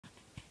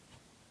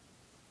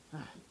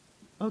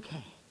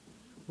Okay,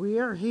 we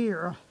are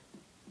here.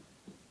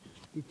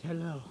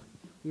 Hello.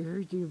 We're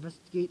here to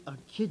investigate a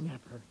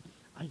kidnapper.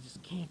 I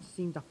just can't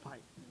seem to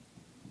fight.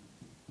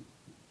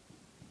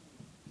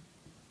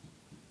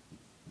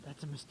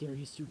 That's a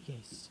mysterious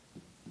suitcase.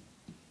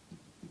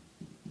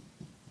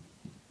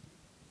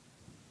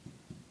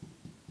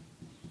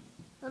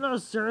 Hello,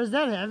 sir. Is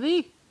that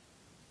heavy?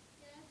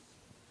 Yes.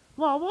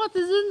 Well, what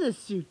is in this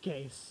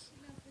suitcase?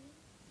 Nothing.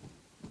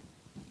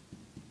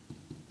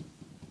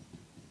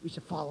 We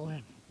should follow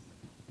him.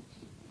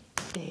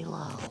 Stay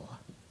low.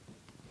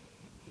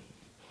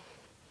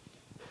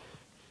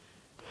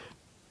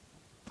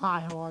 Hi,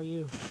 how are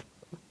you?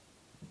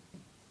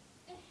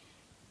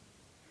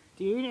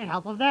 Do you need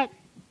help with that?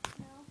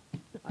 No.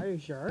 Are you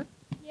sure?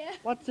 Yeah.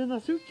 What's in the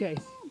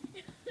suitcase?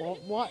 Well,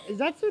 what? Is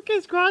that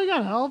suitcase crying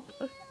out help?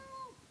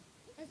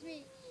 That's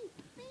me.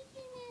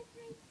 Bacon is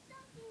right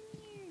stuck in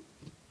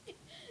here.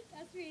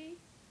 That's me.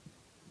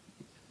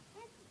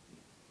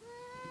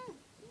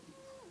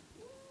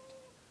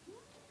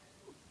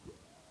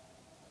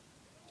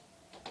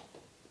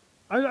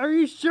 Are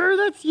you sure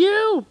that's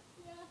you?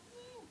 Yeah.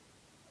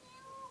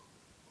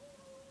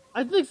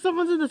 I think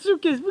someone's in the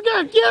suitcase. We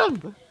gotta get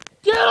him!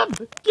 Get him!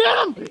 Get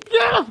him!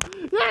 Get him!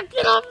 Yeah,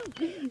 get him!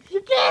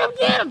 You get him!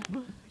 Get him!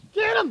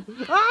 Get him!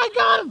 I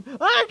got him!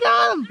 I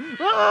got him!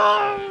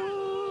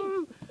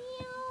 Oh,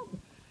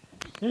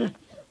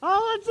 oh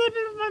let's zip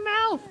it with my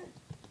mouth!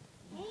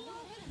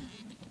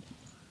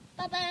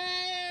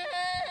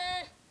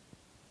 Bye-bye.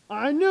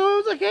 I knew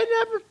it was a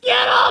kidnapper!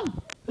 Get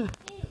him!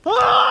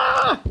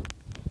 Ah!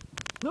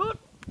 No.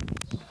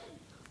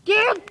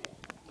 Get him!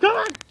 Come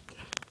on!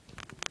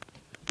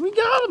 We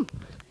got him!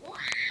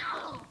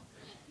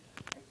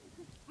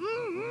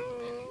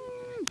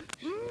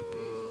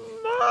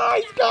 Oh,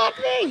 he's got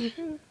me!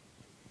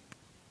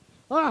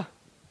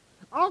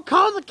 I'll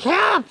call the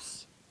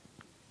cops!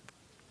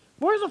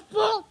 Where's the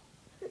phone?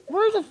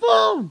 Where's the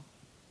phone?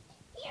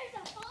 Here's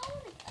a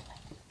phone.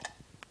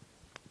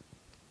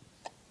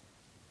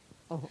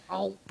 Oh,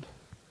 oh.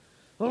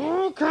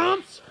 Oh,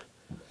 cops!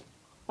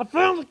 I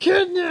found the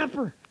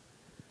kidnapper!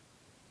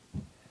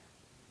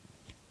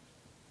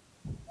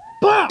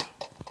 Bah!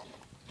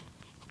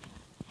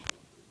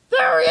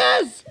 There he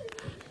is!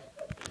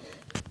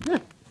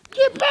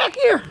 Get back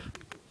here!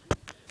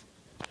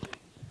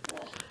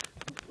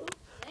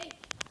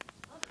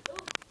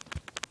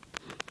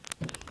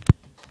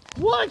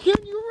 Why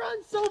can you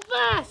run so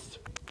fast?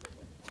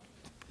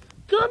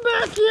 Come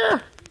back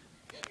here!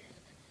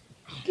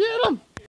 Get him!